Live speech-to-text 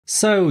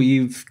So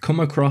you've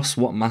come across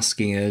what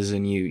masking is,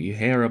 and you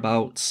hear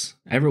about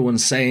everyone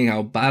saying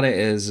how bad it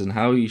is and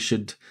how you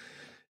should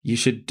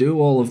do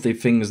all of the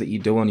things that you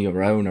do on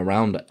your own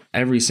around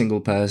every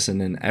single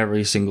person in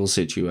every single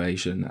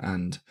situation.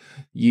 And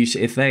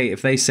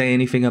if they say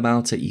anything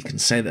about it, you can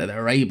say that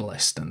they're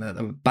ableist and that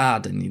they're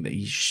bad, and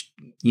they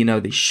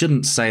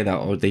shouldn't say that,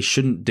 or they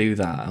shouldn't do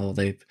that, or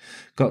they've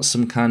got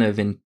some kind of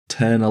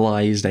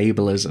internalized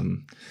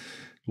ableism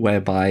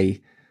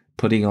whereby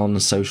putting on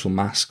social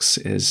masks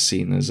is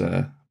seen as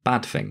a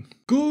bad thing.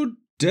 Good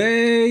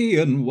day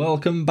and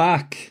welcome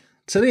back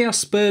to the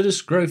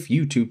Asperger's Growth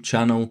YouTube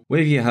channel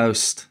with your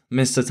host,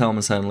 Mr.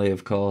 Thomas Henley,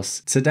 of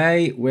course.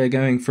 Today we're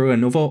going through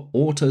another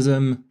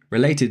autism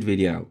related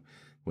video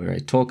where I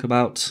talk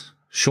about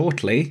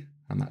shortly,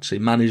 I'm actually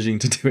managing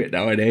to do it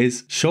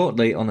nowadays,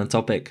 shortly on a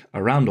topic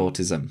around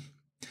autism.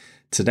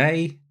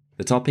 Today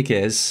the topic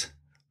is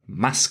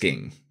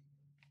masking.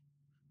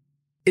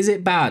 Is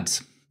it bad?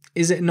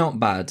 Is it not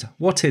bad?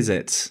 What is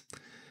it?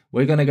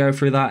 We're going to go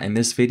through that in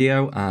this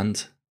video,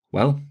 and,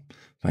 well,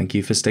 thank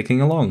you for sticking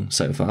along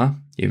so far,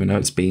 even though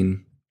it's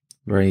been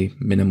a very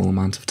minimal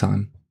amount of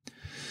time.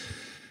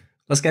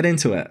 Let's get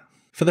into it.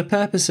 For the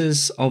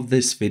purposes of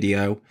this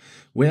video,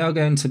 we are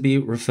going to be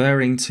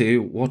referring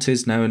to what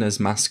is known as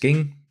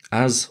masking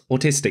as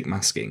autistic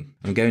masking.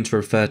 I'm going to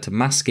refer to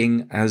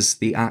masking as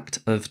the act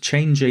of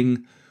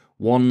changing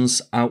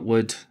one's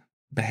outward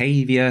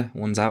behavior,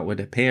 one's outward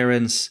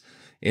appearance,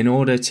 in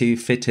order to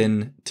fit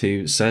in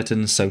to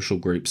certain social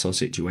groups or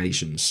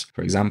situations.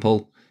 For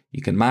example,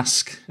 you can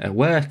mask at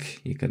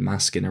work, you can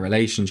mask in a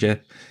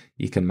relationship,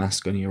 you can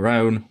mask on your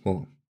own,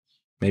 well,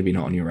 maybe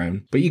not on your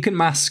own, but you can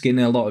mask in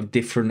a lot of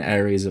different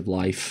areas of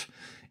life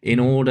in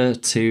order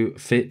to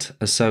fit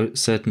a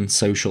certain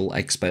social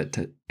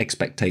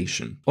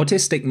expectation.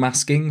 Autistic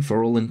masking,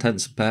 for all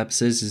intents and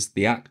purposes, is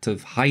the act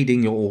of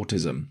hiding your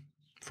autism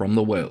from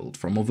the world,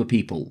 from other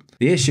people.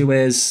 The issue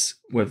is,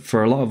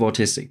 for a lot of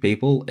autistic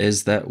people,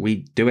 is that we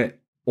do it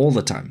all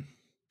the time.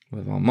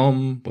 With our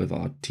mum, with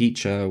our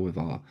teacher, with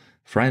our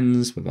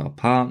friends, with our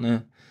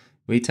partner.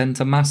 We tend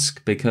to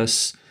mask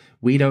because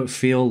we don't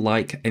feel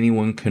like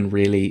anyone can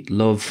really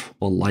love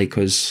or like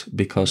us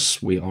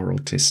because we are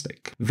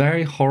autistic.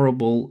 Very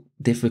horrible,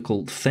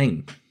 difficult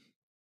thing.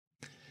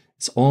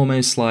 It's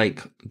almost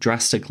like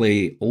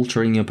drastically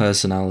altering your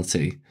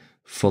personality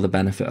for the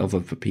benefit of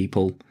other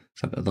people,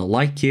 so that they'll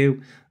like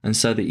you, and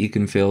so that you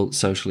can feel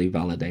socially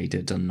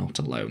validated and not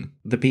alone.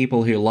 The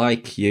people who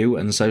like you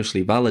and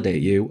socially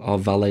validate you are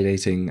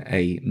validating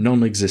a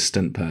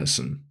non-existent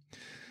person.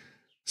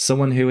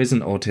 Someone who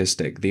isn't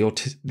autistic,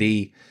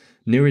 the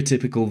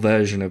neurotypical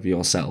version of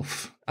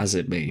yourself, as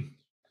it be.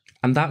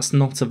 And that's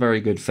not a very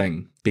good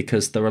thing,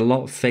 because there are a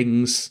lot of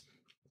things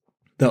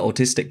that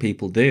autistic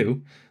people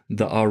do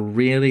that are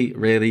really,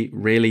 really,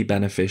 really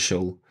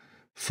beneficial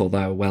for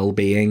their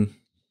well-being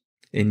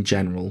in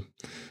general,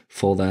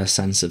 for their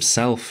sense of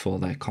self, for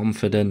their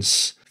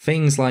confidence.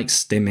 Things like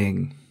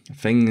stimming,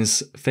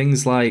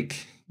 things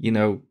like,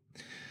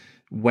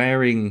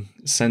 wearing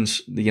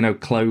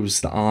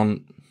clothes that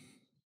aren't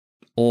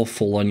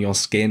awful on your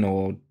skin,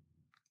 or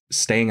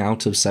staying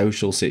out of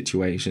social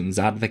situations,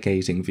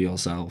 advocating for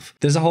yourself.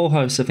 There's a whole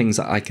host of things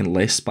that I can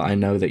list, but I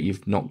know that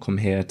you've not come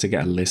here to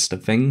get a list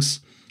of things.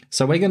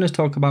 So we're going to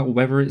talk about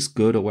whether it's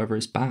good or whether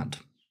it's bad.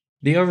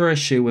 The other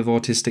issue with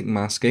autistic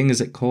masking is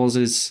it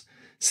causes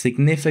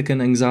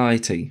significant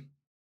anxiety,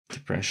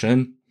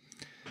 depression,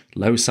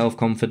 low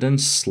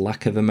self-confidence,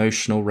 lack of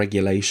emotional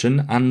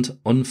regulation, and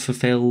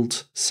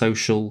unfulfilled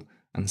social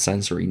and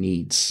sensory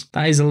needs.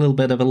 That is a little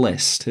bit of a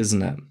list,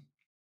 isn't it?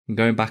 I'm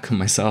going back on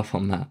myself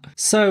on that.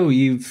 So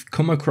you've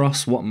come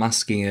across what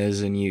masking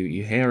is, and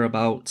you hear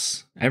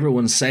about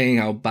everyone saying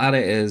how bad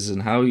it is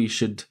and how you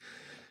should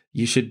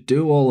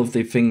do all of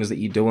the things that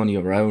you do on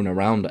your own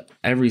around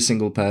every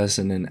single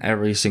person in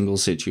every single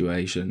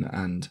situation.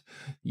 And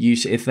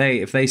if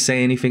they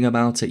say anything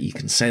about it, you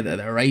can say that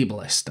they're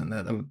ableist and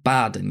that they're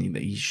bad, and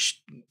they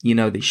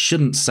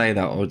shouldn't say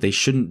that, or they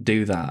shouldn't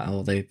do that,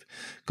 or they've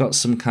got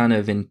some kind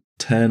of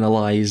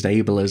internalized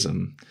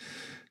ableism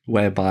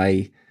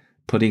whereby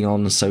putting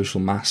on social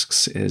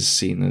masks is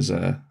seen as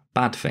a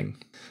bad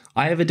thing.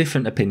 I have a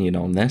different opinion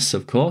on this,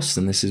 of course,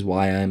 and this is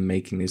why I'm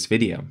making this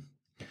video.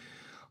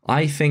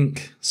 I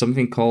think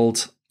something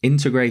called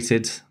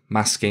integrated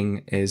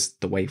masking is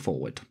the way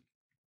forward.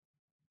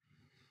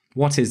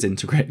 What is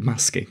integrated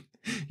masking,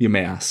 you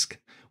may ask?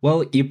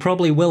 Well, you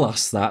probably will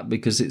ask that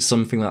because it's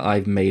something that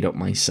I've made up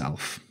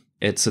myself.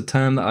 It's a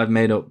term that I've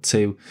made up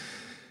to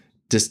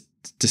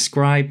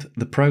describe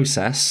the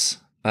process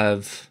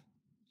of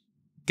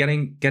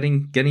getting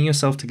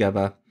yourself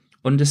together,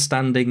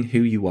 understanding who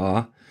you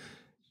are,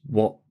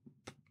 what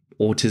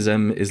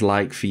autism is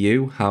like for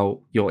you, how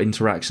your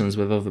interactions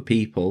with other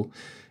people,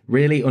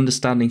 really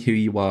understanding who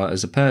you are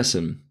as a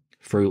person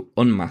through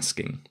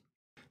unmasking.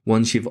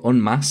 Once you've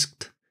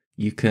unmasked,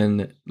 you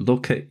can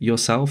look at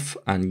yourself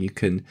and you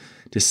can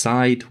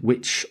decide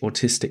which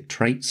autistic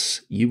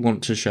traits you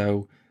want to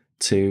show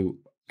to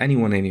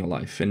anyone in your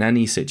life, in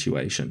any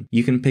situation.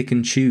 You can pick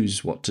and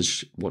choose what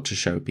to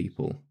show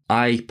people.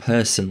 I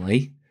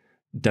personally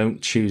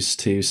don't choose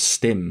to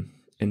stim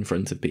in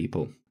front of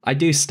people. I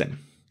do stim,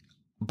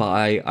 but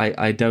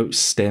I don't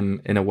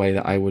stim in a way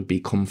that I would be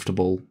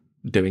comfortable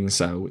doing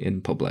so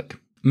in public.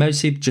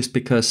 Mostly just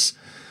because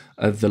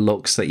of the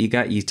looks that you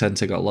get. You tend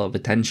to get a lot of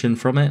attention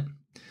from it.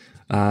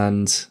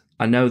 And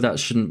I know that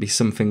shouldn't be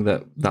something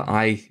that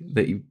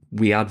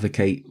we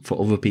advocate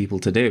for other people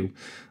to do,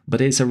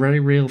 but it's a very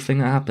real thing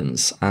that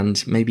happens.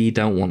 And maybe you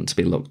don't want to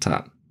be looked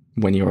at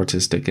when you're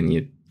autistic and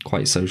you're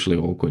quite socially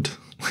awkward.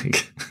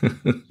 Like,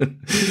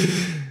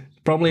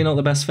 probably not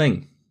the best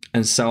thing.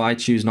 And so I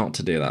choose not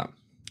to do that.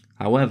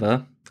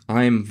 However,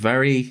 I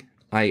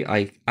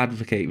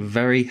advocate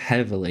very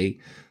heavily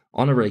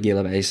on a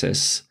regular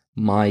basis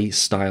my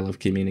style of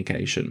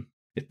communication.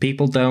 If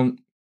people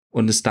don't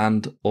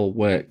understand or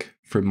work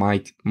through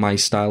my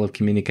style of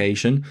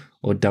communication,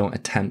 or don't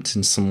attempt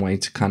in some way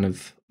to kind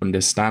of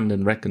understand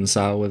and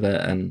reconcile with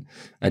it and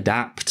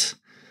adapt,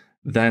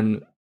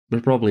 then we're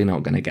probably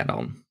not going to get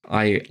on.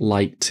 I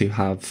like to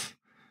have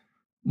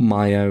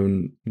my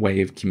own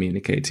way of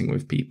communicating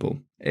with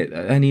people.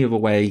 Any other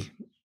way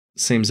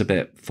seems a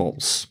bit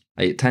false.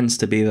 It tends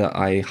to be that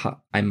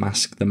I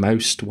mask the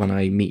most when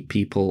I meet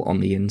people on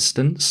the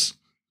instance.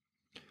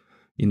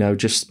 You know,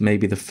 just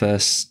maybe the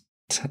first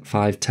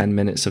 5-10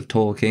 minutes of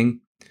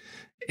talking.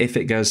 If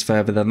it goes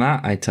further than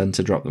that, I tend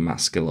to drop the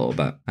mask a little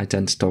bit. I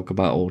tend to talk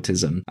about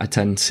autism. I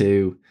tend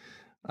to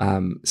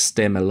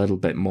stim a little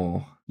bit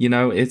more. You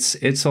know,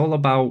 it's all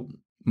about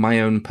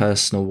my own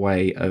personal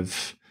way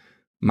of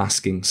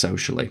masking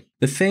socially.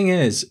 The thing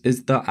is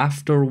that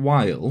after a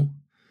while,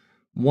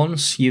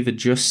 once you've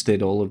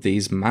adjusted all of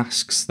these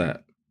masks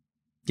that,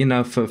 you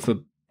know, for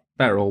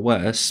better or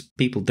worse,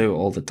 people do it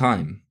all the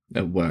time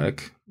at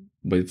work,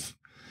 with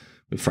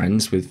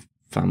friends, with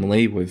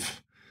family,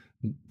 with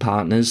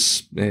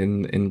partners,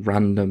 in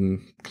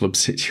random club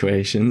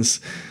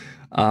situations,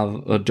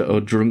 or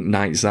drunk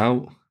nights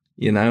out.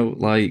 You know,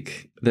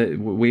 like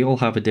we all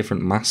have a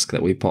different mask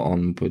that we put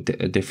on, with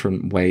a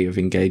different way of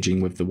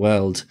engaging with the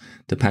world,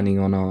 depending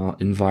on our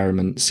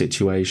environment,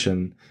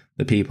 situation,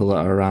 the people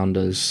that are around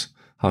us,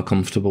 how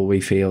comfortable we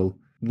feel.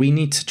 We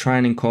need to try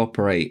and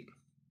incorporate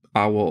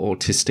our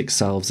autistic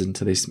selves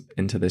into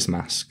this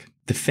mask.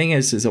 The thing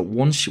is that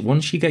once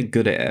you get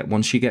good at it,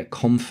 once you get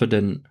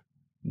confident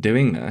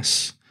doing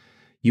this,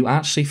 you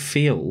actually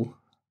feel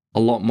a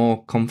lot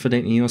more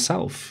confident in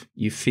yourself.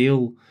 You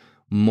feel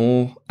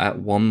more at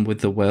one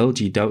with the world.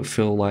 You don't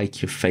feel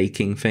like you're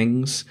faking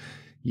things.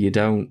 You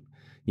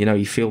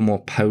feel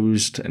more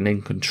posed and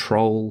in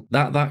control.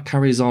 That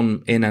carries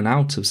on in and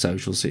out of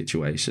social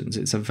situations.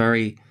 It's a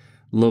very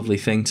lovely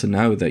thing to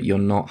know that you're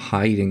not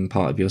hiding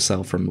part of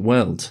yourself from the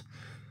world,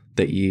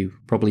 that you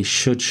probably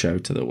should show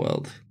to the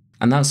world.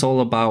 And that's all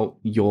about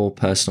your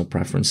personal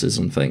preferences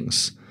on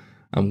things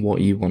and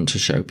what you want to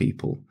show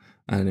people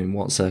and in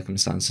what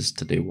circumstances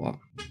to do what.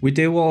 We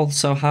do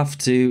also have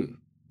to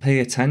pay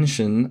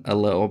attention a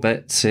little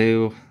bit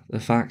to the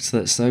fact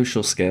that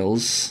social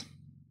skills,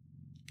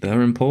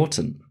 they're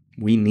important.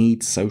 We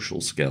need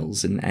social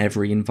skills in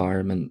every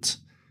environment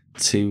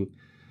to,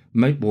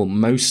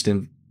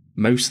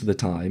 most of the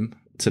time,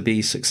 to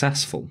be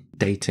successful.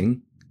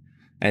 Dating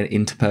and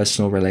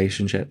interpersonal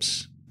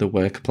relationships, the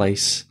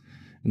workplace,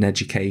 and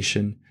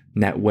education,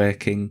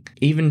 networking,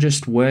 even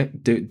just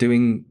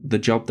doing the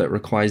job that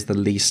requires the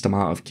least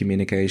amount of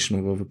communication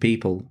with other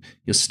people.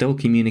 You're still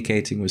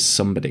communicating with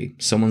somebody.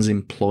 Someone's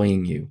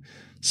employing you.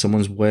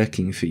 Someone's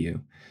working for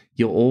you.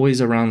 You're always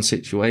around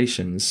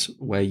situations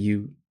where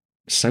you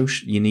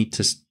need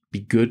to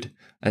be good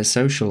at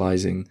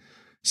socializing,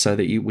 so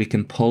that we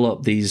can pull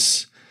up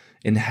these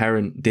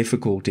inherent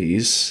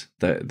difficulties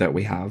that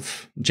we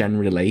have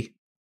generally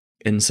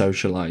in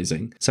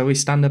socializing, so we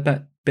stand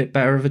a bit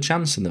better of a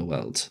chance in the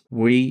world.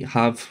 We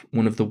have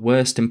one of the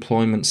worst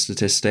employment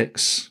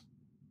statistics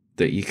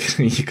that you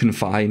can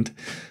find.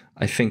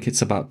 I think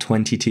it's about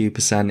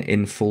 22%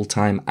 in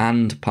full-time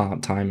and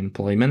part-time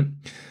employment.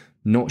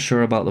 Not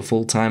sure about the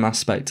full-time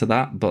aspect of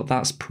that, but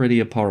that's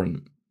pretty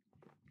abhorrent,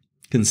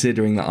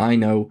 considering that I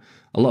know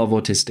a lot of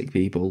autistic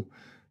people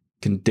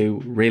can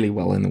do really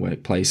well in the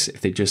workplace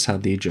if they just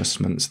had the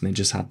adjustments and they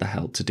just had the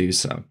help to do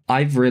so.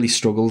 I've really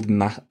struggled in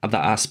that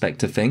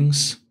aspect of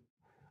things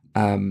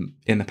in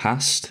the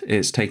past.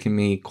 It's taken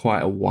me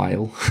quite a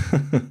while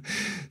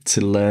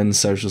to learn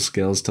social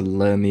skills, to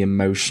learn the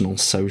emotional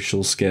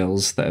social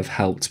skills that have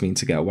helped me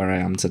to get where I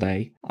am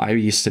today. I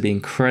used to be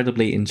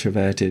incredibly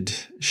introverted,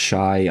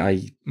 shy.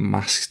 I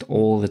masked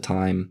all the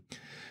time.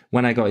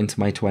 When I got into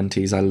my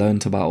 20s, I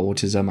learned about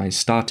autism. I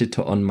started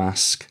to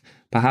unmask.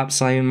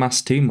 Perhaps I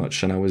unmasked too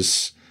much, and I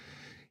was,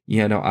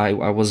 I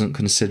wasn't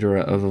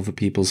considerate of other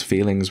people's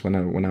feelings when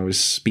I was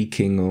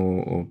speaking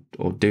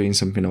or doing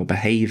something or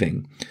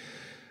behaving.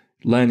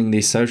 Learning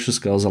these social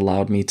skills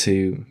allowed me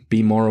to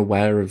be more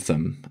aware of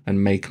them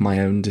and make my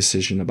own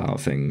decision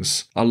about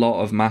things. A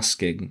lot of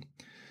masking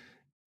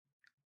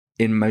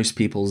in most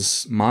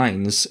people's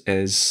minds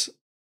is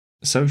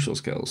social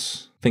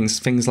skills.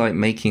 Things like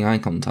making eye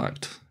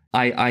contact.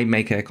 I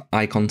make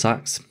eye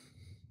contact,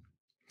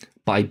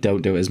 but I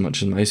don't do it as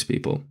much as most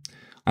people.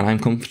 And I'm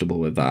comfortable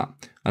with that.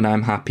 And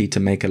I'm happy to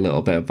make a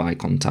little bit of eye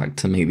contact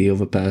to make the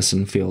other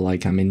person feel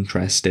like I'm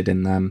interested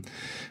in them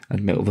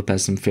and make the other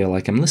person feel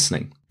like I'm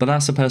listening. But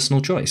that's a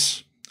personal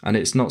choice. And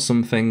it's not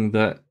something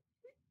that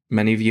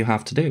many of you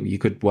have to do. You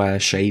could wear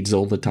shades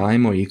all the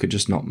time, or you could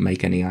just not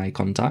make any eye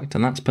contact,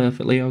 and that's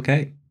perfectly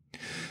okay.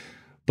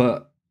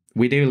 But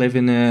we do live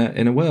in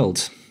a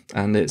world,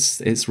 and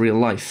it's real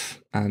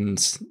life,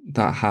 and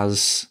that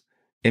has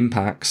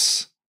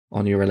impacts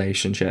on your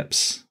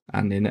relationships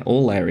and in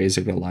all areas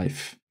of your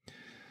life.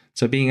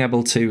 So being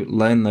able to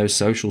learn those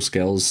social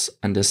skills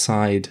and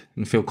decide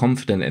and feel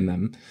confident in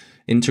them,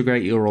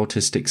 integrate your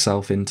autistic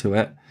self into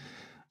it,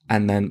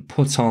 and then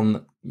put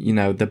on,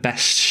 the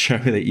best show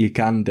that you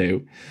can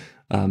do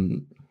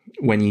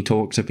when you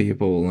talk to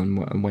people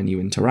and when you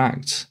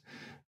interact,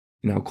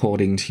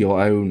 according to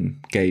your own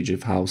gauge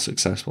of how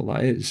successful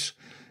that is.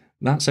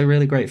 That's a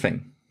really great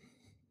thing.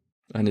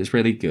 And it's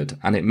really good.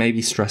 And it may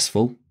be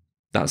stressful.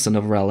 That's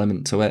another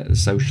element to it.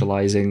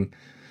 Socializing,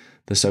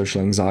 the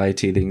social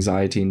anxiety, the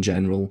anxiety in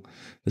general,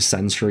 the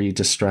sensory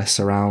distress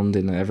around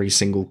in every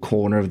single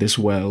corner of this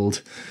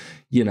world.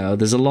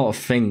 There's a lot of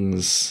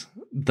things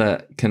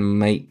that can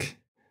make,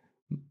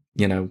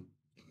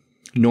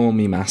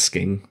 normie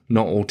masking,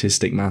 not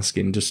autistic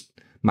masking, just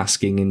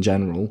masking in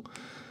general,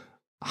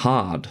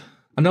 hard.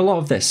 And a lot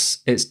of this,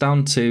 it's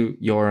down to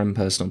your own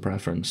personal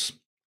preference.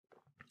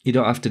 You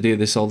don't have to do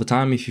this all the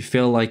time. If you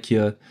feel like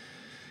you're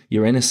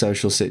in a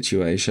social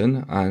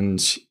situation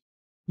and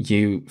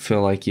you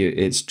feel like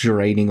it's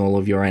draining all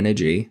of your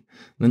energy,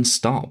 then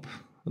stop.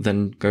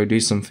 Then go do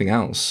something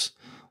else,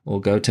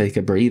 or go take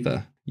a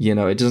breather.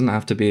 It doesn't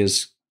have to be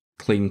as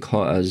clean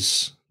cut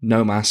as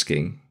no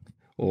masking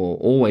or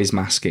always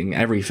masking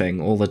everything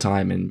all the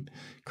time and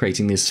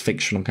creating this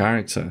fictional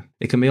character.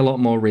 It can be a lot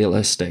more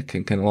realistic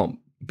and can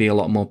be a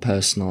lot more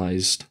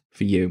personalized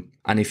for you.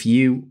 And if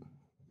you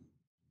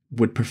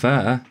would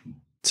prefer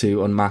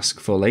to unmask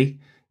fully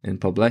in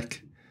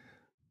public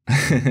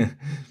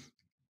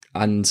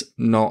and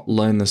not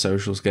learn the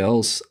social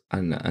skills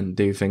and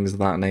do things of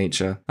that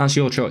nature, that's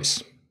your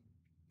choice.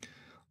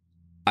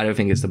 I don't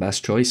think it's the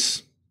best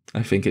choice.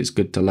 I think it's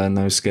good to learn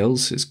those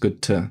skills. It's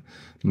good to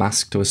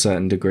mask to a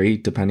certain degree,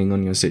 depending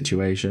on your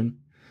situation.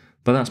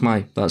 But that's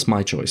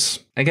my choice.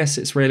 I guess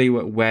it's really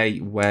where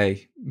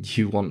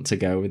you want to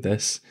go with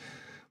this.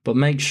 But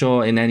make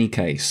sure, in any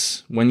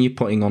case, when you're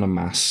putting on a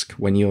mask,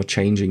 when you're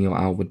changing your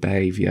outward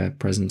behavior,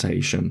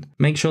 presentation,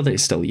 make sure that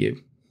it's still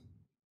you.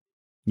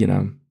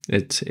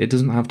 It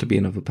doesn't have to be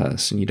another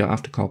person. You don't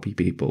have to copy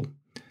people.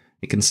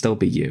 It can still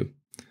be you.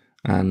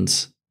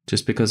 And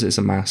just because it's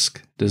a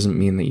mask doesn't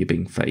mean that you're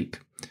being fake.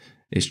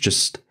 It's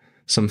just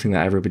something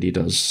that everybody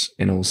does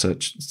in all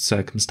such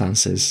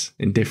circumstances,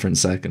 in different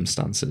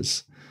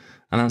circumstances.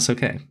 And that's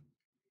okay.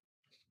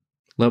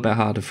 A little bit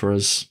harder for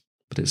us,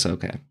 but it's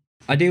okay.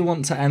 I do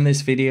want to end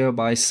this video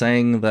by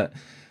saying that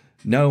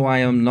no, I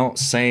am not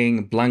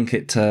saying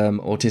blanket term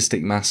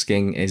autistic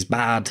masking is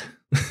bad.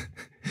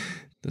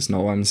 That's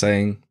not what I'm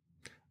saying.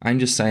 I'm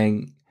just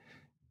saying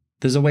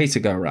there's a way to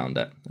go around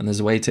it, and there's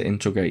a way to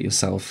integrate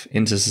yourself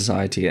into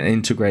society and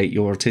integrate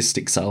your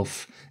autistic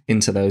self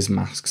into those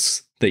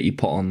masks that you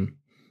put on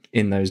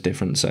in those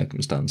different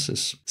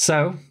circumstances.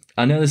 So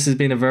I know this has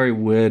been a very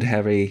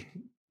word-heavy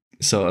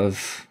sort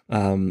of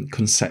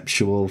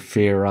conceptual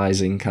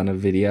theorizing kind of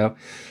video.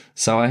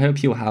 So I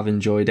hope you have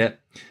enjoyed it.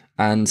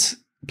 And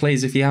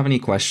please, if you have any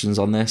questions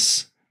on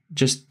this,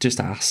 just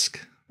ask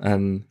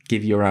and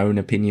give your own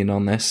opinion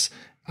on this.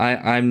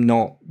 I'm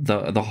not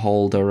the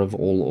holder of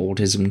all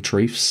autism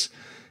truths.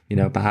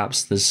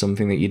 Perhaps there's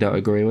something that you don't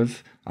agree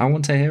with. I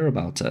want to hear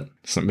about it.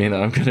 Doesn't mean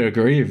that I'm going to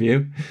agree with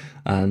you.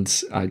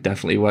 And I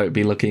definitely won't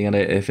be looking at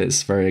it if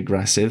it's very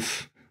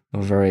aggressive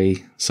or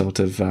very sort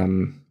of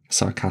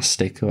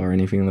sarcastic or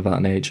anything of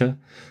that nature.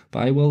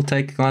 But I will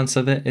take a glance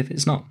at it if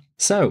it's not.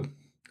 So,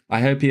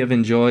 I hope you have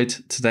enjoyed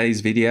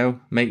today's video.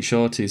 Make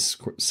sure to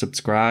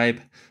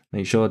subscribe.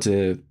 Make sure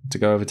to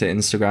go over to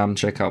Instagram,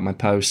 check out my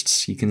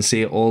posts. You can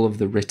see all of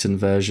the written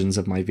versions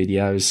of my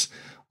videos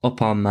up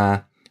on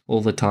there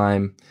all the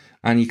time.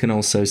 And you can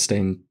also stay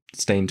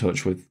in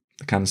touch with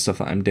the kind of stuff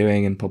that I'm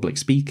doing in public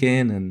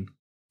speaking and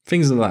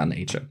things of that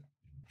nature.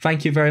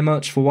 Thank you very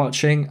much for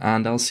watching,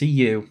 and I'll see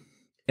you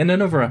in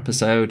another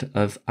episode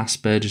of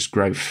Asperger's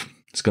Growth.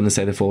 It's going to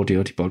say the THOUGHTY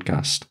AUTI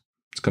Podcast.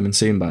 It's coming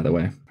soon, by the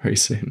way. Very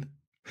soon.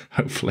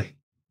 Hopefully.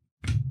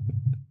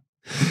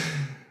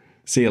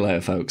 See you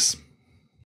later, folks.